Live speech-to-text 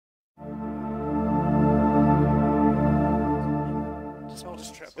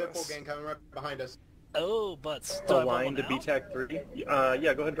Full gang coming right behind us. Oh, butts. Align to BTAC 3. Yeah, go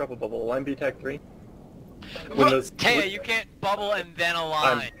ahead and drop a bubble. Align BTAC 3. When those... Taya, you can't bubble and then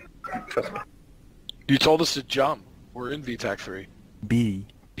align. Trust me. You told us to jump. We're in VTAC 3. B.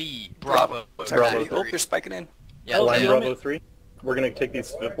 B. Bravo. Bravo. Oh, they're spiking in. Yeah, Align Taya. Bravo 3. We're gonna take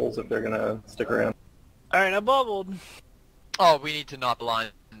these swiftles if they're gonna stick around. Alright, I bubbled. Oh, we need to not align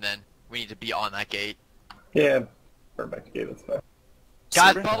then. We need to be on that gate. Yeah, burn back to gate, that's fine.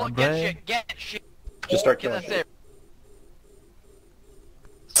 Guys, Saber? bubble, get shit. Just start Get killing that shit. saber.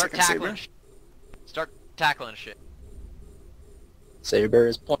 Start Second tackling saber. shit. Start tackling shit. Saber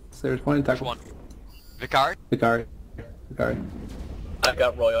is point. Saber's pointing Which tackle. one? Vicari? Vicari. I've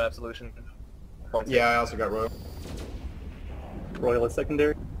got Royal Absolution. Yeah, I also got Royal. Royal is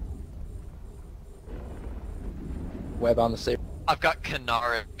secondary. Web on the saber. I've got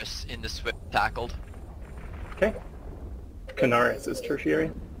Canaris in the swift tackled. Okay. Canaris is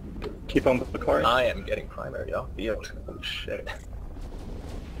tertiary. Keep on with the card. I am getting primary off the holy shit.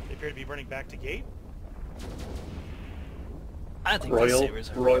 They appear to be running back to gate. I think the Royal,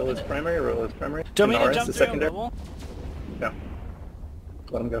 sabers are Royal is primary, Royal is primary. Do you want me to Canaris jump is through secondary. a bubble? No.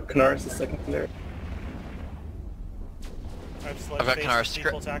 Let him go. Canaris is secondary. I've got Canaris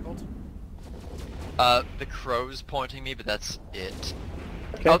People tackled. The crow's pointing me, but that's it.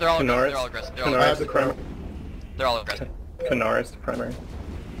 Okay. Oh, they're all Canaris, aggressive. They're all Canaris aggressive. is primary. They're all aggressive. Canaris is primary.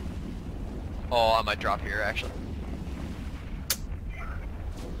 Oh, I might drop here, actually.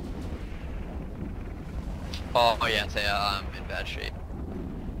 Oh yeah, Taya, I'm in bad shape.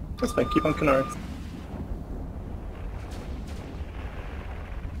 That's fine. Keep on Canaris.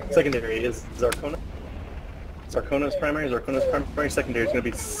 Secondary is Zarkona. Zarkona is primary. Zarkona is primary. Secondary is going to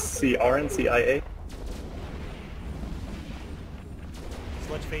be CR and CIA.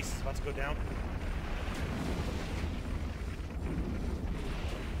 Sledge face is about to go down.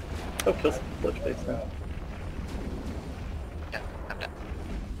 Oh, kill Sledge face now. Yeah, I'm down.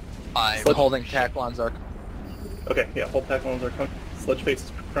 I'm Slip holding tackle on Zark. Okay, yeah, hold tackle on Zarkona. Sledge face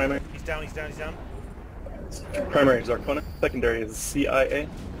is primary. He's down, he's down, he's down. Primary is Zarkona. Secondary is CIA.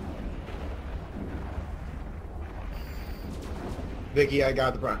 Vicky, I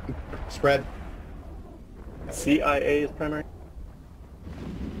got the front. Spread. CIA is primary.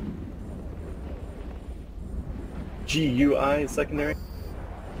 GUI is secondary.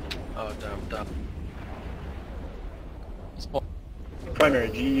 Oh, dumb. Primary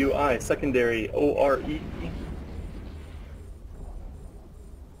GUI. Secondary ORE.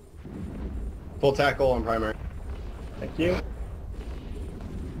 Full tackle on primary. Thank you.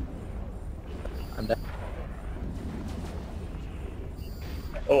 I'm down.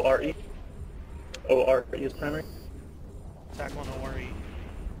 ORE. ORE is primary. Tackle on ORE.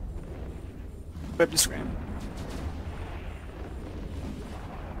 Web to scram.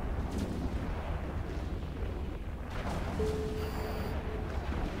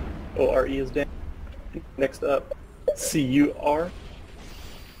 ORE is down. Next up, CUR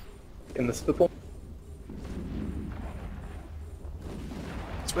in the stipple.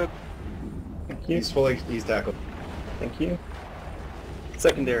 It's web. Thank you. He's tackled. Thank you.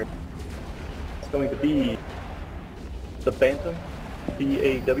 Secondary. It's going to be the Bantam,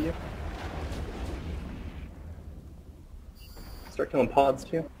 BAW. Start killing pods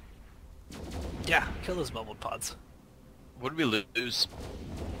too. Yeah, kill those bubbled pods. What did we lose?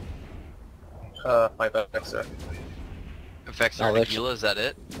 My Vexa. Vexor Malediction. Gila, is that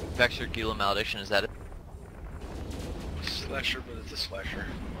it? Vexor Gila Malediction, is that it? Slasher, but it's a slasher.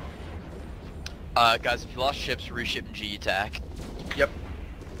 Guys, if you lost ships, reship and G attack.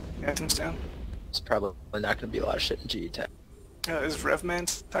 Anthem's down. It's probably not going to be a lot of shit in G attack. Is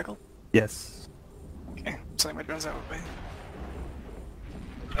Revman tackled? Yes. Okay, sending my drones that way.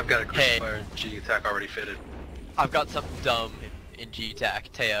 I've got a Hey. Crucifier G attack already fitted. I've got something dumb in G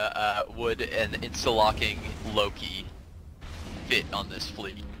attack. Taya, would an insta-locking Loki fit on this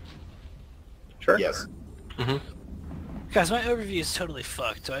fleet? Sure. Yes. Guys, my overview is totally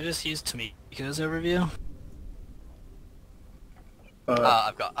fucked. Do I just use Tamiko's overview?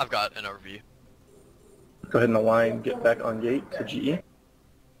 I've got an overview. Go ahead and align, get back on gate to GE.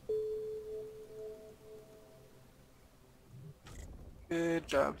 Good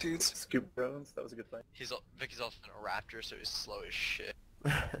job, dudes. Scoop drones, that was a good fight. Vicky's also a raptor, so he's slow as shit.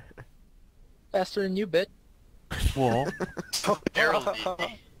 Faster than you, bitch. Whoa. Barely.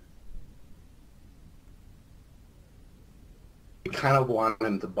 We kind of want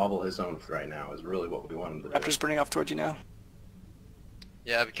him to bubble his own right now is really what we want him to do. Raptor's burning off towards you now.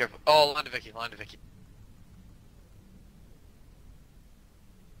 Yeah, be careful. Oh, line to Vicky, line to Vicky.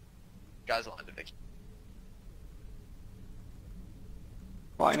 Guys, line to Vicky.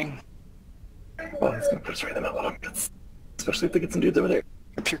 lining. Oh, he's gonna push right in that one. Especially if they get some dudes over there.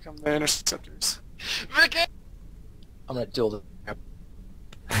 Up here come the interceptors. Vicky! I'm gonna duel the...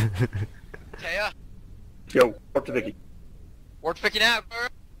 Taya, Yo, warp to Vicky. warp picking out.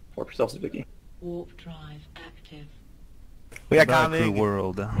 Warp yourselves to Vicky. Warp drive active. We are Back to coming.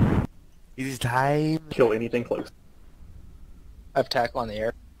 world. It is time. Kill anything close. I have tackle on the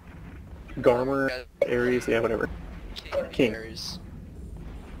air. Garmer, Ares, yeah, whatever. King. Ares.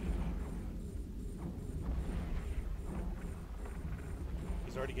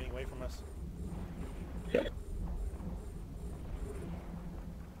 He's already getting away from us. Yeah.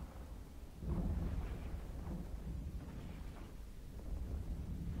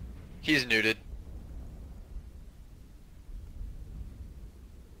 He's neuted.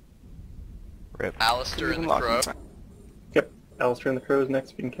 Rip. Alistair and the Locking Crow. time. Yep. Alistair and the Crow is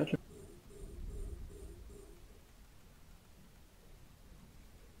next if you can catch him.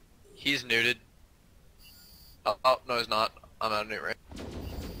 He's neuted. Oh, no, he's not. I'm out of newt right.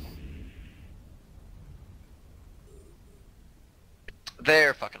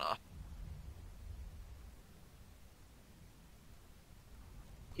 They're fucking off.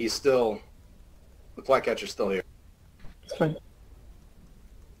 He's still... The flycatcher's still here. It's fine.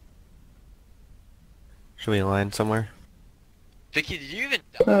 Should we align somewhere? Vicky, did you even...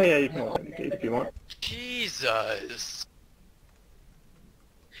 Oh yeah, you can line the gate if you want. Jesus.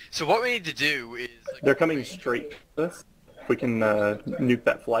 So what we need to do is... Like, They're coming straight to us. If we can nuke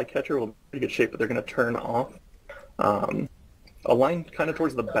that flycatcher, we'll be in pretty good shape, but they're going to turn off. Align kind of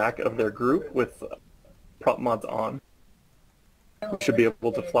towards the back of their group with prop mods on. We should be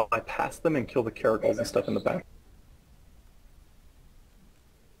able to fly past them and kill the caragals and stuff in the back.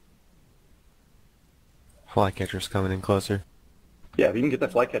 Flycatcher's coming in closer. Yeah, if you can get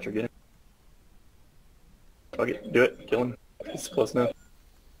that flycatcher, get him. Okay, do it. Kill him. He's close enough.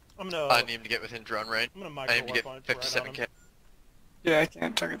 I'm gonna. I need him to get within drone range. I'm gonna I micro need him to get warp on it right on 57k. him. Yeah, I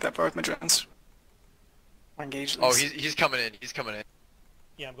can't target that far with my drones. Or engage Oh, these. he's coming in. He's coming in.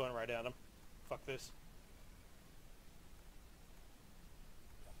 Yeah, I'm going right at him. Fuck this.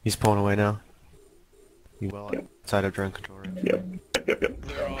 He's pulling away now. He well outside of drone control range.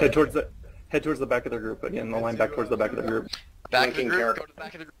 Yep. Head towards the back of their group again. The line back towards the back of their group. Back of the Linking group. character. Go to the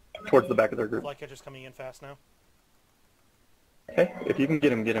back of the group. Towards the back of their group. Flycatcher's coming in fast now. Okay, if you can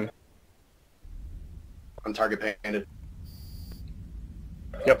get him, get him. I'm target painted.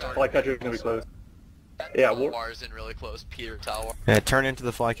 Yep, flycatcher's gonna be close. Yeah, warp. Talwar's in really close. Peter Talwar. Yeah, turn into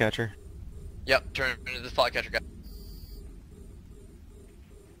the flycatcher. Yep, turn into the flycatcher guy.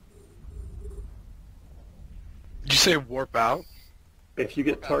 Did you say warp out? If you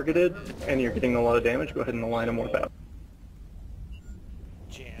get targeted and you're getting a lot of damage, go ahead and align and warp out.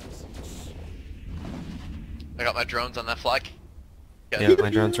 Jams. I got my drones on that flag. Yeah, my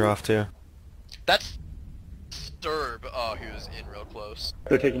drones are off too. That's Sturb. Oh, he was in real close.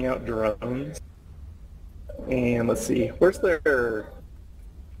 They're taking out drones. And let's see, where's their...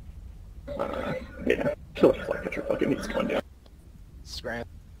 yeah, kill the flycatcher, fucking he's going down. Scram.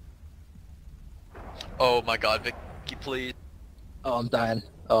 Oh my god, Vicky, please. Oh, I'm dying.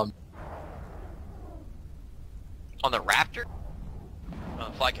 On the Raptor?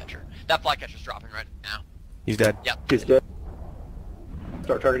 Flycatcher. That flycatcher's dropping right now. He's dead. Yep. He's dead.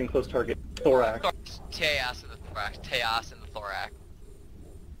 Start targeting close target. Thorax. Chaos in the thorax. Chaos in the thorax.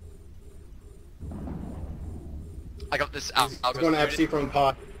 I got this out. He's going to FC from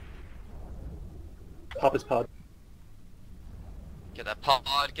pod. Pop his pod. Get that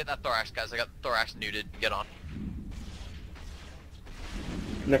pod, get that thorax, guys. I got thorax neuted. Get on.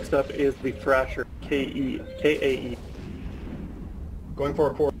 Next up is the Thrasher, K-A-E. Going for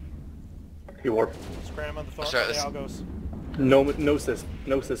a port. He warp. Scram on the phone. Sorry, The this- Algos. No, Gnosis.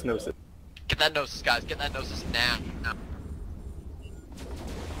 Gnosis, Gnosis. Get that gnosis, guys. Get that gnosis now.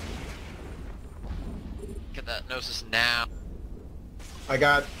 Get that gnosis now. I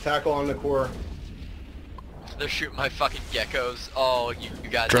got tackle on the core. They're shooting my fucking geckos. Oh, you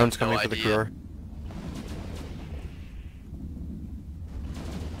guys Drones have no coming for the idea. core.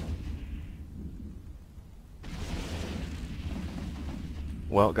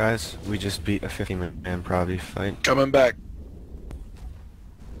 Well, guys, we just beat a 50-man Provi fight. Coming back.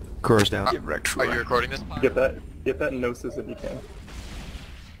 Core's down. Get wrecked Are for you recording this? Pod? Get that Gnosis if you can.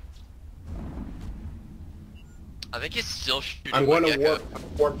 I think he's still shooting I'm going my to gecko.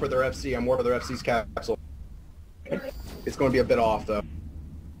 warp for their FC. I'm warping for their FC's capsule. It's going to be a bit off, though.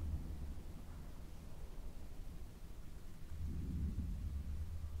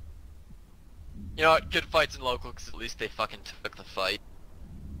 You know what? Good fights in local, because at least they fucking took the fight.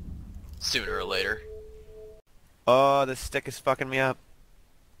 Sooner or later. Oh, this stick is fucking me up.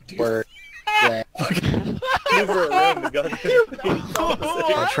 Word. Yeah. Maneuver around the goddamn thing.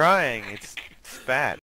 I'm trying. It's bad.